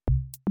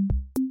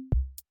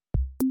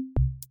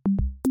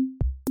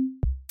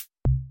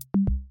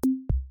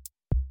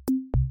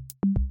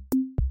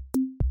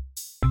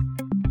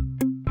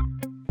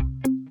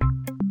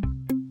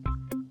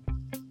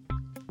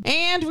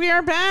And we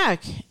are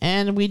back.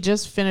 And we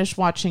just finished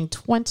watching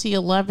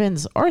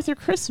 2011's Arthur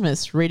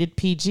Christmas, rated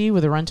PG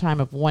with a runtime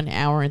of 1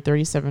 hour and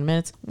 37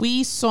 minutes.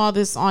 We saw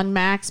this on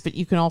Max, but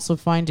you can also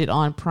find it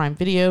on Prime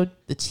Video,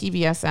 the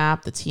TBS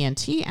app, the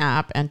TNT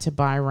app, and to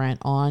buy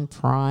rent on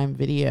Prime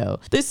Video.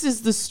 This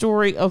is the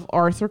story of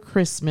Arthur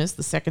Christmas,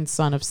 the second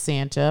son of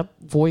Santa,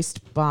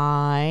 voiced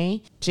by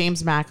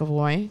James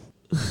McAvoy,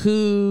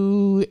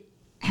 who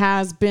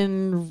has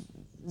been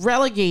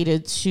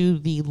relegated to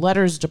the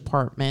letters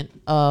department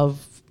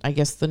of, I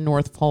guess, the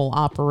North Pole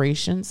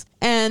operations,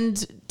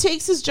 and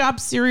takes his job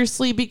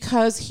seriously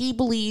because he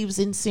believes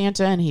in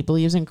Santa and he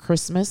believes in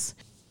Christmas,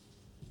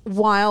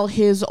 while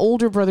his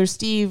older brother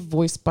Steve,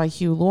 voiced by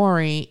Hugh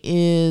Laurie,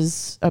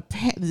 is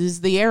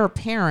the heir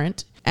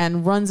apparent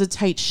and runs a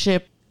tight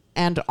ship,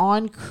 and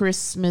on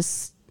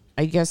Christmas,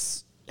 I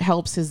guess,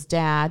 helps his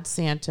dad,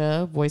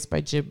 Santa, voiced by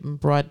Jim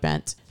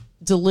Broadbent,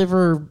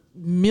 deliver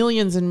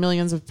millions and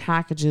millions of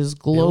packages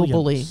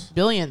globally,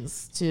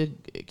 billions to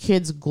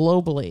kids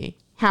globally.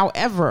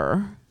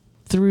 However,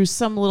 through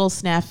some little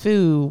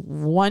snafu,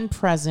 one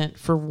present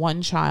for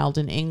one child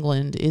in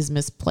England is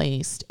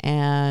misplaced.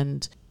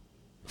 And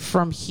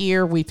from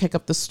here, we pick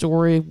up the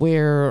story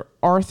where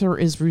Arthur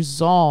is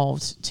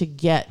resolved to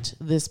get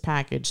this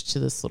package to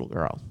this little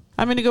girl.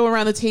 I'm going to go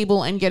around the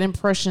table and get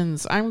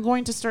impressions. I'm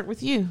going to start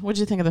with you. What did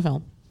you think of the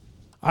film?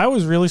 I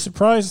was really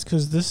surprised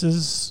because this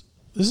is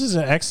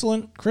an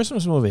excellent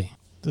Christmas movie.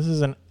 This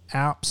is an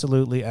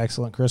absolutely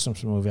excellent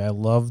Christmas movie. I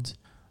loved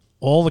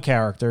all the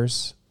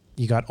characters.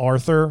 You got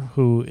Arthur,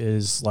 who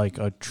is like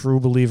a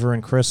true believer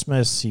in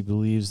Christmas. He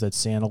believes that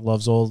Santa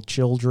loves all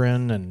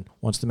children and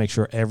wants to make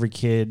sure every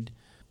kid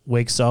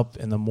wakes up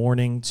in the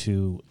morning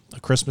to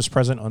a Christmas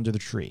present under the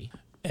tree.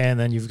 And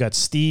then you've got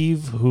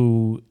Steve,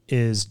 who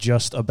is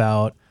just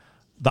about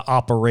the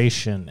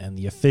operation and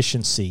the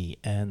efficiency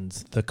and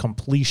the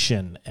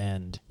completion.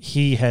 And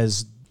he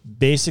has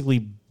basically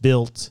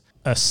built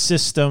a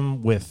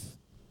system with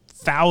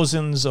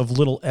thousands of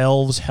little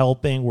elves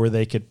helping where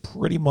they could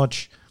pretty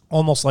much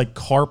almost like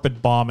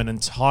carpet bomb an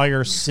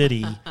entire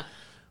city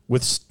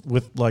with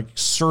like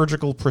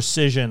surgical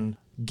precision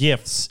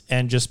gifts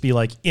and just be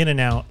like in and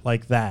out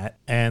like that.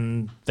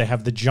 And they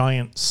have the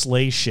giant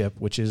sleigh ship,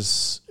 which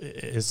is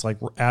like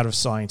out of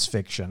science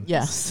fiction.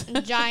 Yes.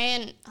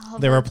 Giant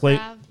they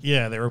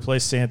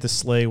replaced Santa's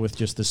sleigh with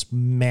just this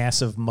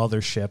massive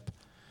mothership.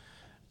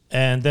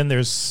 And then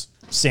there's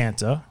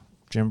Santa,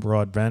 Jim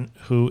Broadbent,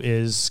 who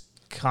is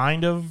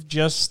kind of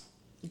just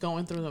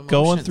going through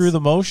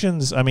the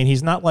motions. I mean,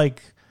 he's not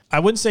like,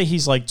 I wouldn't say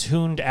he's like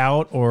tuned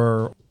out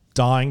or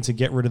dying to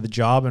get rid of the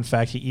job. In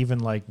fact, he even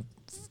like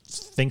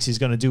thinks he's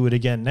going to do it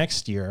again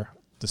next year,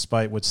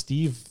 despite what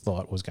Steve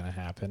thought was going to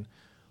happen.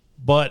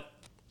 But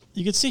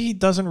you can see he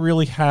doesn't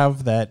really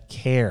have that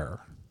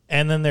care.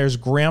 And then there's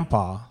Grand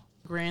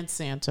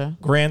Santa,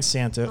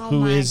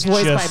 who is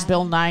voiced just by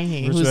Bill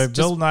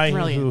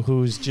Nighy,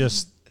 who's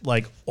just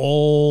like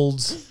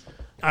old.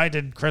 I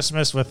did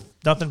Christmas with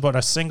nothing but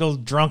a single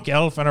drunk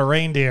elf and a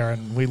reindeer,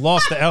 and we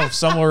lost the elf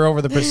somewhere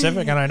over the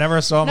Pacific, and I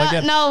never saw him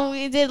again. No,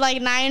 we did like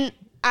 9.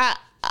 I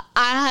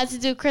had to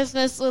do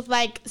Christmas with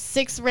like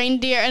 6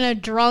 reindeer and a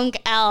drunk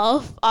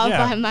elf all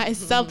by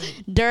myself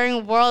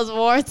during World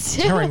War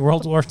II. During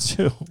World War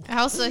II.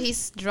 Also,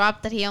 he's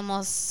dropped that he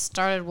almost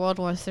started World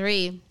War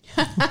III.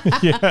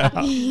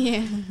 Yeah.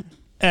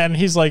 And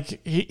he's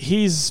like,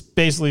 he's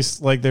basically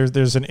like,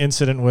 there's an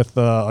incident with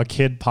a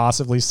kid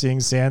possibly seeing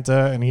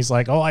Santa, and he's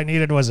like, all I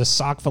needed was a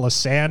sock full of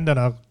sand and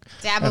a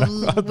dab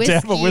of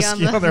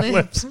whiskey on their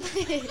lips.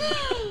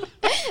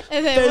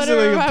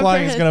 Basically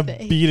implying he's going to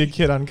beat a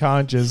kid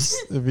unconscious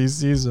if he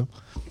sees him.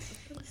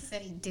 He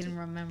said he didn't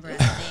remember a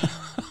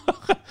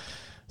thing.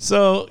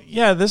 So,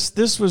 yeah,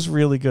 this was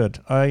really good.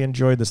 I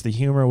enjoyed this. The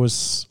humor was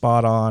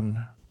spot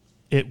on.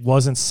 It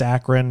wasn't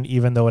saccharine,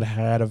 even though it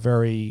had a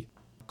very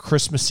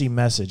Christmassy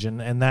message.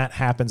 And that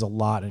happens a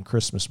lot in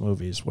Christmas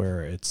movies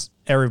where it's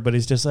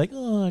everybody's just like,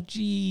 oh,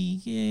 gee,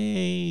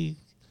 yay.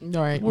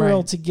 We're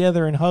all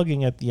together and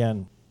hugging at the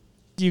end.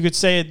 You could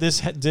say this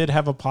did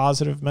have a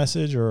positive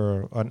message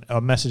or a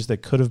message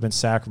that could have been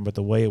saccharine, but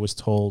the way it was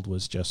told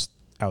was just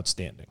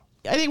outstanding.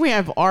 I think we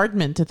have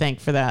Aardman to thank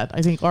for that.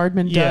 I think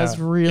Aardman does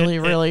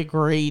really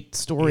great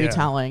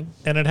storytelling.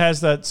 Yeah. And it has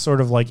that sort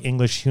of like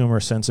English humor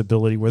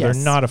sensibility where they're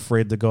not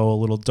afraid to go a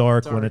little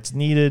dark when it's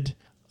needed,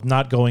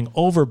 not going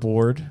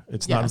overboard.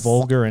 It's not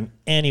vulgar in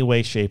any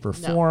way, shape, or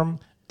form.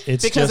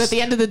 It's because at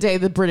the end of the day,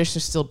 the British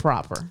are still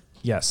proper.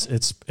 Yes,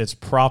 it's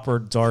proper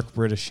dark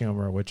British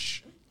humor,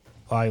 which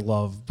I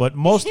love. But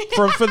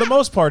for the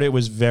most part, it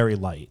was very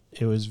light.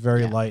 It was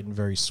very light and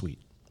very sweet.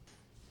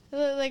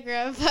 The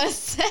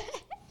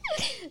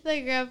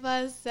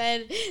grandpa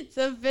said,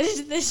 so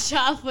finish the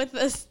shop with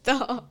a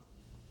stone.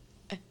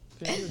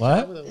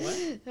 What?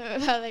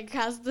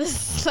 Across the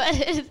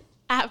sled in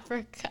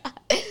Africa.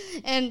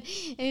 And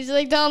he's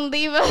like, don't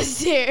leave us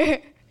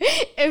here.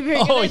 If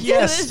you're going to do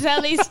this,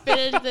 at least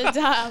finish the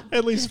top.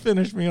 At least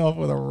finish me off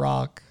with a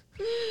rock.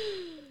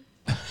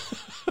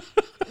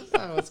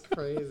 That was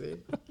crazy.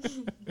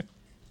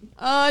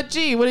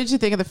 G, what did you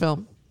think of the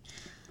film?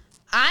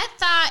 I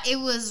thought it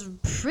was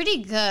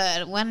pretty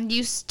good. When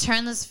you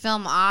turn this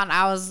film on,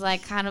 I was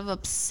like kind of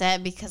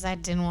upset because I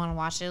didn't want to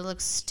watch it. It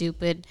looked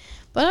stupid,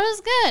 but it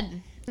was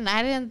good. And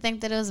I didn't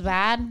think that it was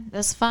bad. It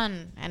was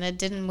fun, and it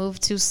didn't move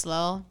too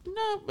slow.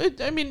 No,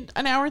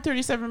 an hour and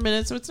 37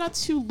 minutes, so it's not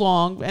too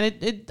long.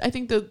 And I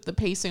think the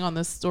pacing on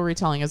this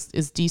storytelling is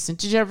decent.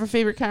 Did you have a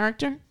favorite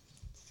character?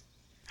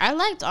 I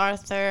liked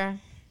Arthur.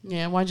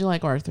 Yeah, why'd you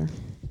like Arthur?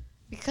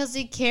 Because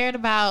he cared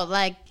about,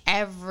 like,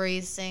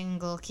 every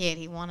single kid.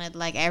 He wanted,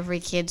 like, every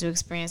kid to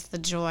experience the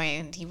joy.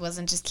 And he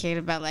wasn't just cared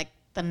about, like,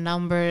 the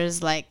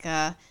numbers, like,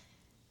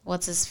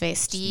 what's his face?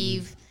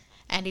 Steve.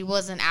 And he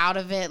wasn't out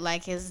of it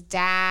like his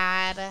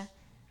dad.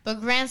 But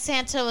Grand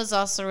Santa was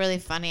also really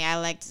funny. I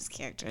liked his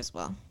character as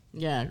well.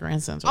 Yeah,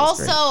 Grand Santa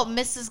was also, great.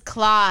 Mrs.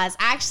 Claus.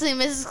 Actually,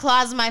 Mrs.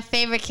 Claus is my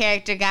favorite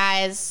character,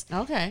 guys.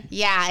 Okay.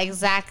 Yeah,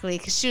 exactly.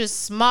 Because she was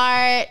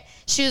smart.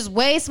 She was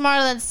way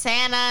smarter than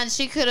Santa, and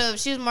she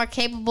was more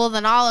capable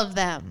than all of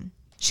them.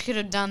 She could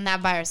have done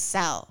that by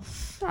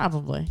herself.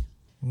 Probably.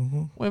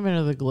 Mm-hmm. Women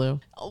are the glue.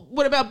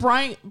 What about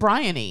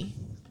Bryony,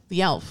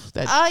 the elf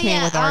that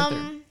came with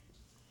Arthur?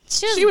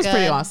 She was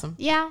pretty awesome.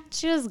 Yeah,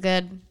 she was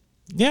good.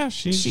 Yeah,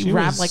 she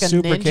rapped was like a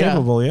super ninja.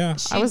 Capable. Yeah,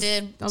 She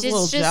did. I was a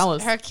little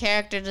jealous. Her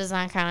character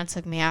design kind of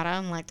took me out. I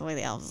didn't like the way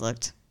the elves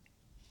looked.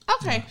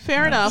 Okay,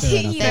 fair enough. Fair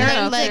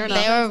enough.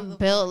 They were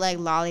built like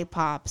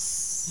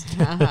lollipops.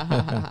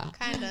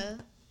 Kind of.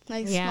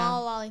 Like Yeah.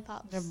 small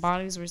lollipops. Their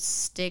bodies were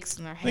sticks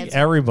and their I heads think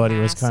everybody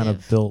were was kind of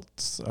massive.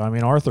 built. I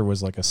mean, Arthur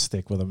was like a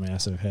stick with a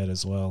massive head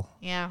as well.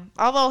 Yeah.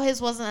 Although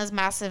his wasn't as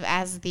massive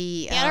as the...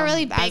 He had a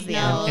really as big the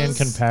nose. In elves.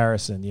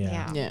 comparison, yeah.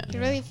 Yeah. Yeah.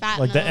 They're really fat.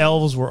 Like the nose.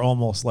 elves were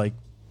almost like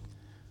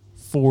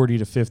 40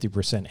 to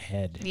 50%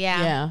 head.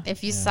 Yeah. Yeah.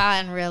 If you saw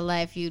it in real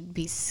life, you'd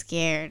be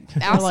scared.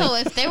 Also,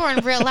 if they were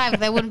in real life,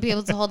 they wouldn't be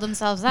able to hold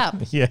themselves up.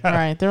 Yeah.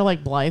 Right, they're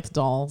like Blythe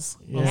dolls.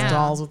 Those Yeah.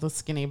 dolls with the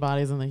skinny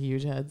bodies and the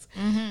huge heads.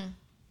 Mm-hmm.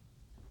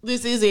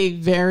 This is a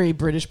very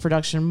British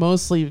production,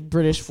 mostly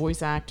British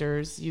voice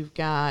actors. You've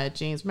got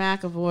James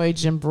McAvoy,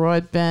 Jim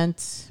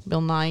Broadbent,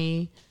 Bill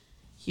Nighy,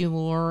 Hugh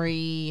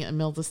Laurie,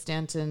 Imelda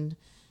Stanton,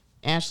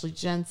 Ashley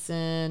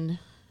Jensen,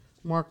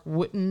 Mark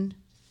Wootton.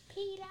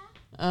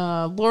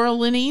 Laura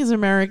Linney is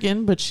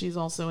American, but she's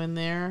also in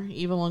there.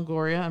 Eva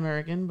Longoria,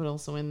 American, but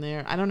also in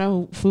there. I don't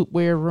know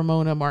where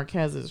Ramona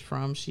Marquez is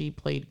from. She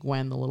played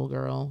Gwen, the little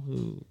girl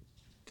who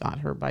got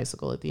her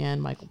bicycle at the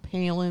end. Michael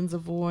Palin's a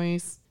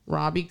voice.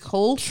 Robbie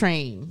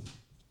Coltrane.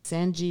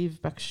 Sanjeev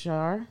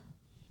Bakshar.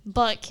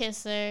 Butt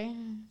kisser.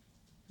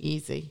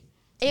 Easy.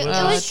 It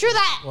was true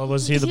that. Well,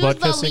 was he the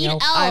butt-kissing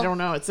elf? I don't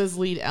know. It says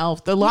lead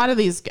elf. A lot of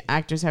these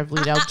actors have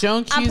lead elf.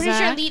 Joan Cusack. I'm pretty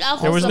sure lead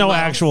elf. There was the no butt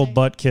actual kisser.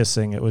 butt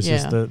kissing. It was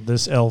Yeah. just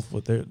this elf.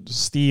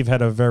 Steve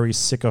had a very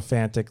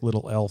sycophantic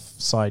little elf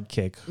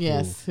sidekick.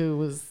 Yes, who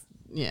was,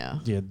 yeah.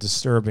 Yeah,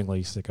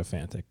 disturbingly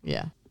sycophantic.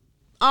 Yeah.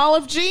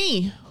 Olive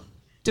G.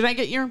 Did I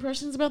get your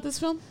impressions about this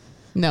film?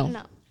 No.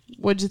 No.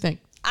 What'd you think?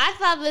 I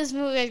thought this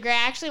movie was great.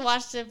 I actually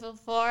watched it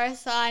before,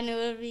 so I knew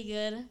it would be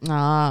good.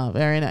 Ah,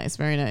 very nice,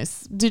 very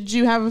nice. Did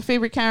you have a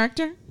favorite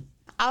character?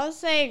 I would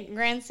say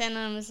Grand Santa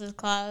and Mrs.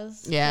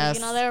 Claus. 'Cause, Yes.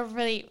 You know, they were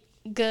really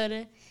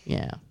good.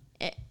 Yeah.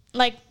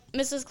 Like,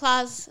 Mrs.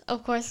 Claus,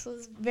 of course,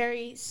 was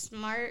very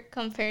smart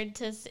compared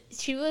to...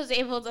 She was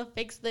able to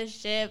fix the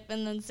ship,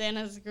 and then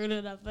Santa screwed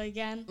it up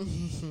again.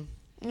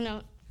 You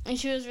know, and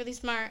she was really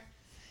smart.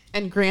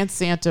 And Grand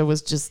Santa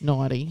was just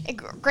naughty.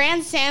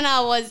 Grand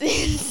Santa was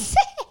insane.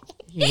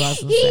 He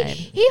was insane.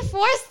 He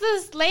forced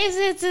the slaves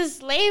into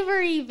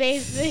slavery,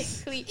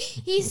 basically.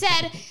 He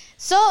said,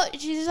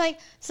 she's like,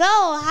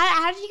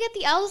 how did you get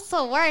the elves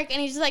to work? And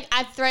he's like,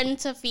 I threatened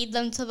to feed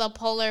them to the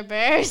polar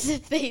bears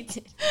if they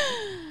did.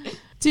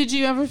 Did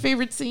you have a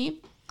favorite scene?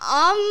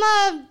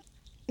 Honestly,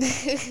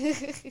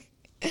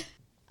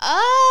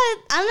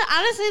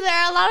 there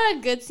are a lot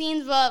of good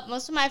scenes, but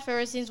most of my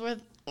favorite scenes were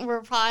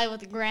probably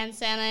with Grand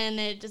Santa and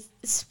it just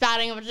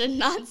spouting a bunch of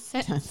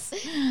nonsense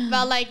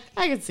about like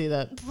I could see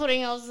that.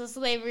 putting elves to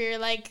slavery or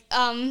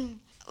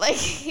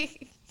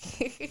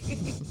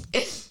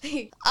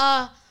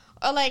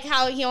or like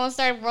how he almost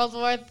started World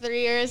War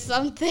III or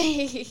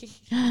something.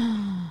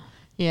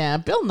 Yeah,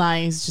 Bill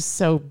Nighy is just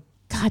so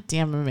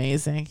goddamn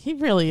amazing. He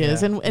really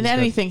is. Yeah, And he's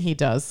anything he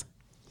does.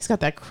 He's got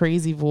that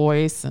crazy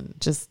voice and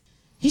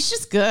he's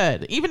just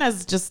good. Even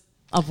as just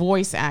a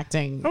voice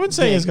acting. I wouldn't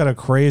say gig. he's got a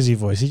crazy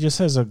voice. He just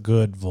has a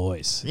good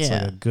voice. It's Yeah.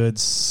 like a good,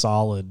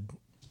 solid,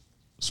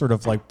 sort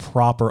of like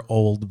proper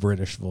old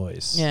British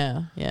voice.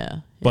 Yeah.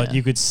 But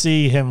you could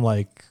see him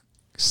like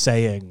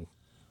saying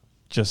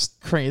just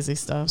crazy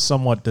stuff.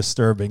 somewhat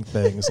disturbing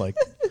things like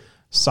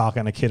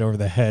socking a kid over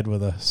the head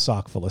with a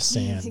sock full of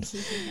sand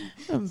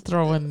I'm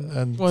throwing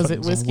and was putting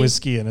it some whiskey?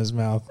 whiskey in his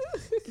mouth.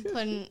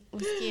 Putting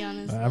whiskey on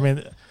his I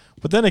mean,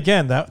 but then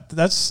again,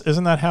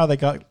 isn't that how they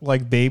got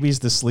like babies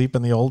to sleep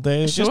in the old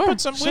days? Just Sure, put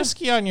some sure.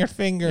 whiskey on your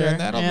finger and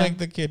that'll Yeah. make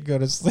the kid go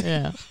to sleep.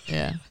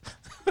 Yeah.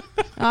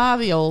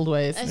 The old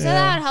ways. I said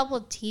that would help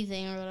with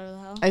teething or whatever the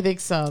hell. I think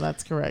so.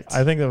 That's correct.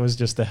 I think that was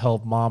just to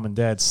help mom and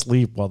dad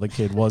sleep while the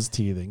kid was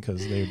teething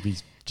because they would be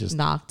just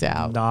Knocked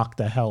out. knocked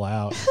the hell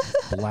out,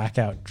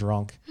 blackout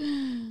drunk.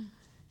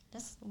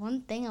 That's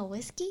one thing of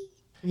whiskey?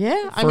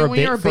 Yeah. I For mean, a when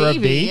you're a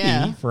baby.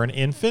 Yeah. for an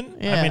infant.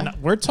 Yeah. I mean,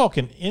 we're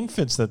talking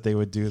infants that they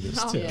would do this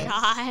Oh, to.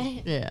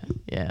 God. Yeah.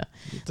 Yeah.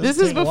 doesn't This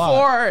is take a lot.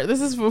 before.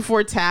 This is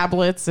before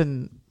tablets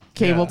and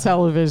cable Yeah.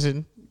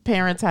 television.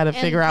 Parents had to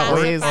figure out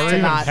pacifiers. ways Or to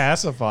even not.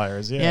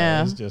 pacifiers. Yeah. Yeah.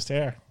 It was just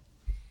here.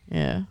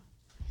 Yeah.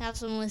 Have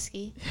some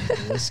whiskey.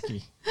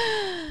 Whiskey.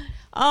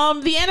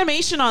 The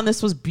animation on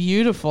this was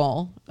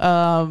beautiful.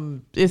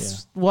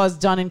 It was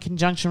done in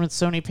conjunction with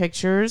Sony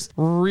Pictures.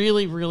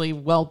 Really, really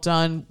well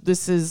done.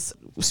 This is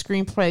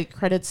screenplay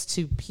credits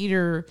to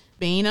Peter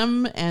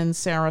Bainham and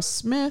Sarah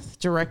Smith.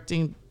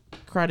 Directing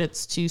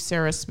credits to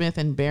Sarah Smith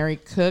and Barry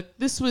Cook.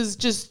 This was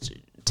just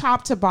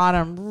top to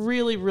bottom,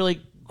 really,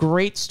 really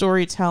great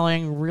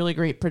storytelling, really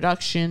great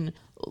production.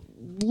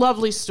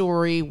 Lovely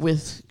story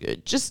with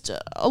just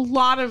a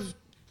lot of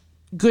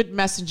good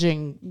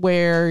messaging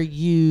where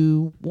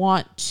you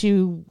want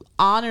to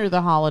honor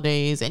the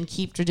holidays and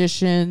keep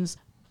traditions,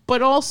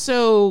 but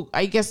also,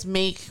 I guess,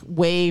 make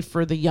way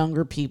for the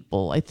younger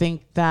people. I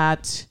think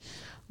that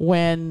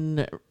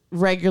when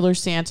regular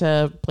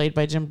Santa, played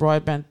by Jim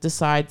Broadbent,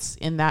 decides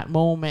in that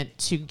moment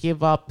to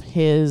give up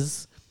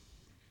his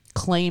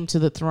claim to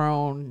the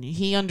throne,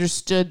 he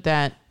understood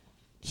that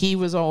he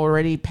was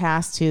already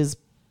past his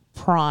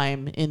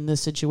prime in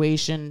this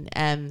situation,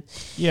 and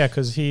Yeah,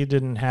 because he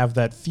didn't have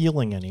that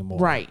feeling anymore.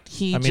 right,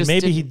 he I mean, just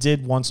maybe he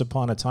didn't- did once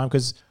upon a time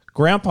because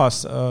Grandpa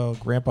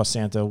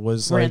Santa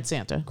was Grand like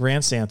Santa.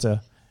 Grand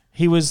Santa.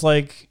 He was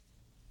like,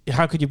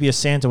 how could you be a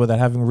Santa without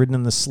having ridden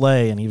in the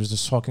sleigh? And he was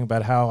just talking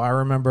about how I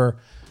remember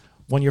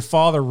when your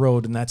father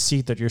rode in that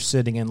seat that you're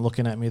sitting in,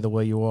 looking at me the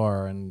way you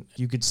are, and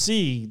you could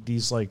see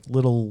these like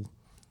little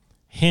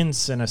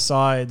hints and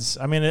asides.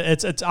 I mean,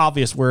 it's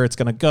obvious where it's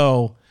going to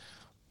go.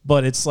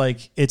 But it's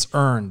like it's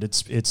earned.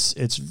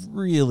 It's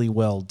really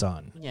well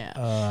done. Yeah.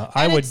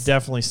 I And would it's-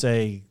 definitely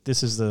say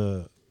this is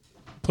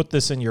put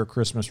this in your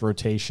Christmas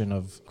rotation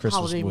of Christmas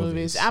holiday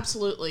movies.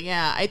 Absolutely,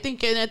 yeah. I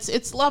think, and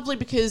it's lovely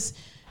because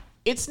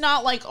it's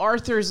not like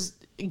Arthur's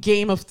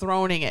Game of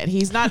Throning it.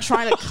 He's not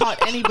trying to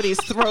cut anybody's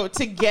throat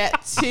to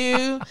get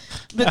to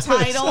the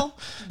title,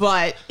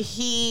 but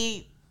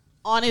he,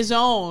 on his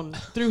own,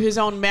 through his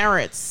own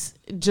merits,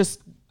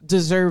 just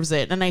deserves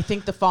it. And I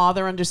think the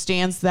father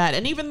understands that.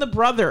 And even the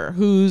brother,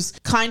 who's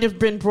kind of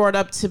been brought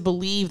up to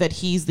believe that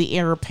he's the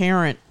heir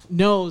apparent,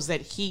 knows that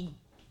he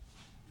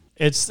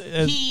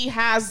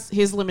has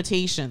his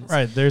limitations.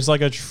 Right. There's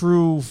like a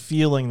true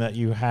feeling that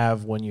you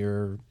have when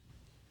you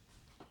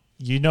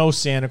know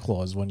Santa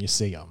Claus when you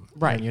see him.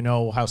 Right. And you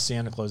know how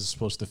Santa Claus is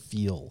supposed to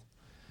feel.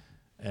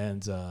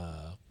 And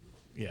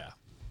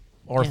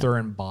Arthur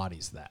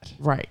embodies that.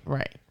 Right.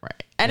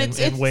 And in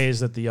it's ways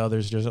that the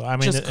others just. I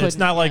mean, Just it's couldn't,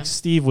 not like yeah.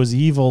 Steve was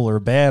evil or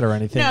bad or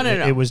anything. No.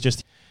 It was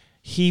just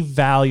he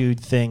valued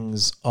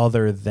things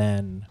other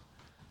than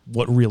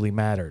what really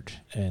mattered,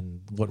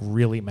 and what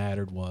really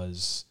mattered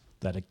was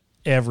that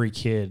every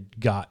kid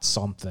got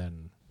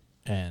something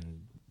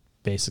and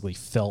basically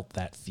felt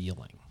that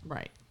feeling.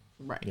 right.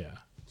 Yeah.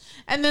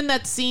 And then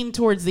that scene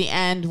towards the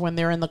end when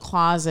they're in the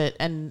closet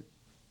and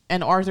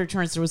Arthur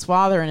turns to his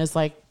father and is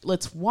like,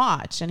 "Let's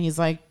watch." And he's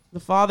like, the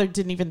father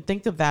didn't even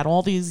think of that.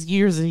 All these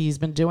years that he's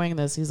been doing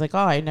this, he's like, "Oh,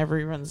 I never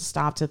even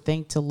stopped to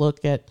think to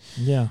look at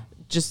Yeah.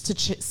 just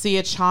to see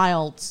a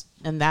child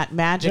and that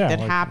magic Yeah, that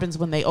like- happens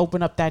when they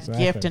open up that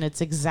Exactly. gift, and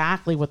it's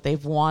exactly what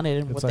they've wanted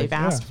and It's what like, they've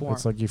asked for."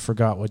 It's like you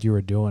forgot what you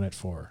were doing it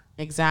for.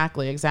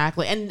 Exactly.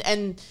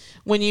 And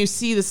when you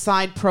see the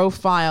side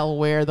profile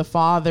where the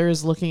father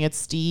is looking at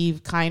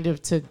Steve kind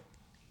of to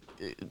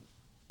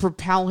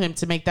propel him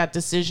to make that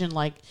decision,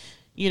 like,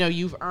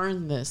 you've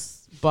earned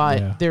this, but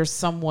Yeah. there's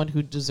someone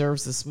who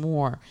deserves this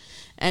more.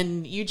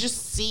 And you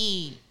just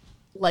see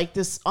like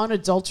this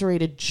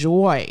unadulterated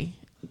joy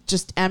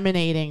just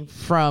emanating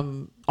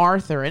from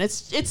Arthur. And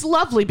it's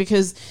lovely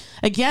because,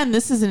 again,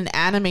 this is an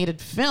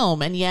animated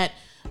film, and yet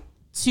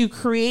to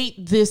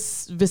create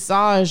this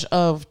visage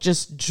of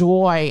just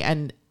joy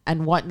and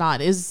whatnot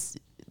is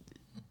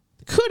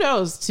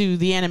kudos to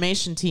the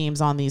animation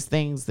teams on these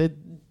things. That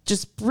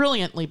just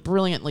brilliantly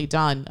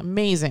done.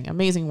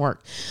 Amazing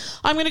work.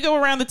 I'm going to go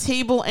around the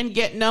table and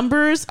get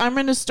numbers. I'm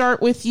going to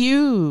start with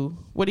you.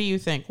 What do you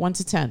think? 1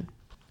 to 10.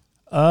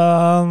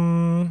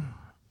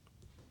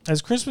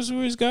 As Christmas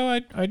movies go,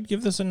 I'd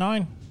give this a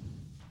 9.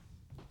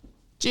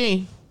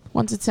 G,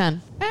 1 to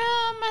 10.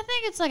 I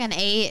think it's like an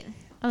 8.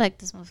 I like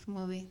this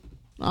movie.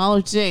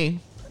 Olive G,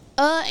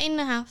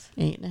 8.5.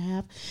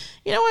 8.5.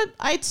 You know what?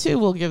 I too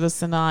will give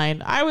this a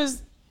 9. I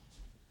was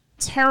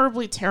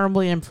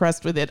terribly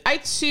impressed with it. I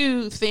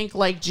too think,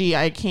 like G,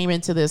 I came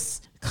into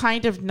this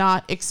kind of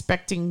not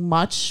expecting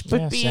much,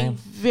 but Yeah, being same.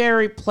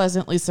 very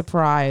pleasantly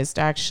surprised,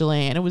 actually.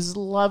 And it was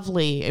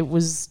lovely. It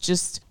was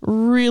just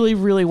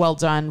really well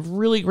done.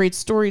 Really great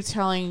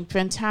storytelling,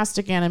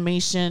 fantastic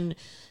animation,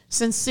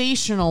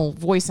 sensational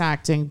voice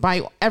acting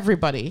by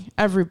everybody,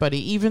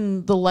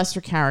 even the lesser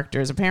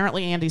characters.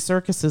 Apparently, Andy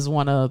Serkis is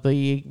one of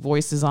the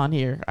voices on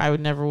here. I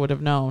would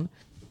have known.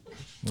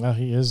 Well,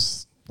 he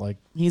is like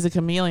He's a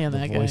chameleon, the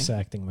that guy. voice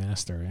acting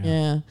master. Yeah.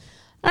 Yeah.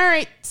 All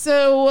right.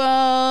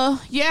 So,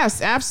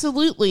 yes,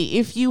 absolutely.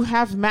 If you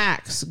have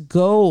Max,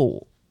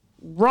 go,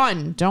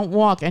 run, don't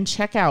walk, and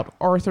check out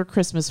Arthur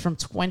Christmas from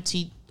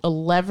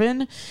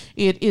 2011.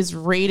 It is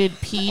rated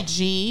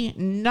PG.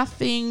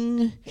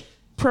 Nothing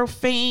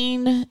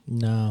profane.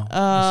 No.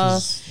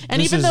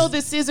 And even though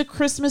this is a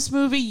Christmas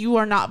movie, you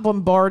are not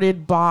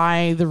bombarded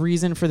by the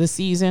reason for the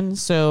season.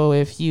 So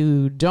if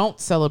you don't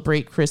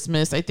celebrate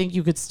Christmas, I think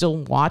you could still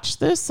watch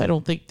this. I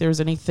don't think there's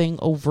anything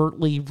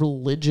overtly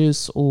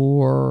religious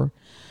or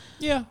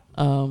yeah,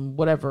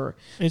 whatever.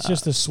 it's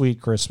just a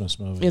sweet Christmas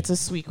movie. It's a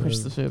sweet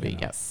Christmas movie.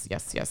 Yes.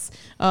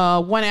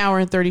 1 hour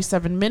and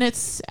 37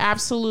 minutes.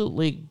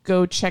 Absolutely.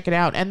 Go check it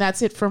out. And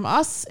that's it from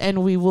us.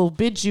 And we will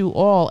bid you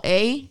all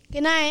a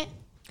Good night.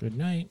 Good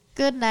night.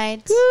 Good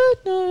night. good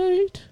night.